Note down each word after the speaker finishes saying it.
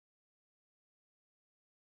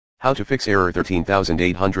How to fix error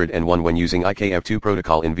 13801 when using IKev2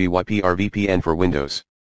 protocol in VyprVPN for Windows.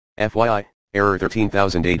 FYI, error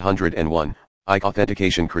 13801, IKE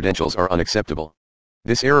authentication credentials are unacceptable.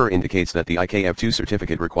 This error indicates that the IKev2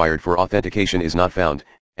 certificate required for authentication is not found,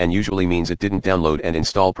 and usually means it didn't download and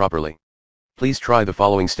install properly. Please try the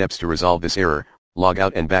following steps to resolve this error: log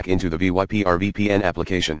out and back into the VyprVPN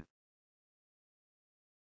application.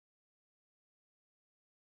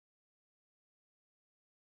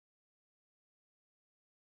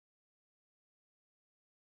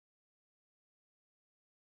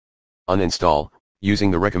 Uninstall,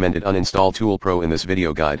 using the recommended uninstall tool Pro in this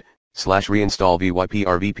video guide, /reinstall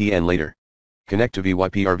VyprVPN later. Connect to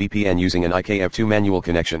VyprVPN using an IKev2 manual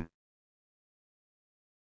connection.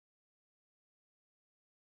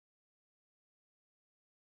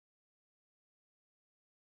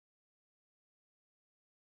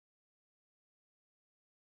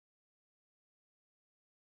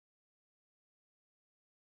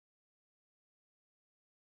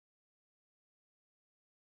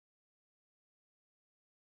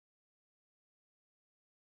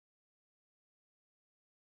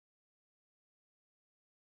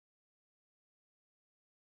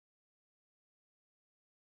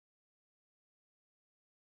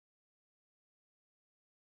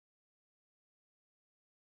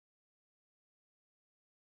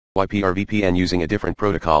 VyprVPN using a different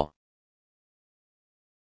protocol.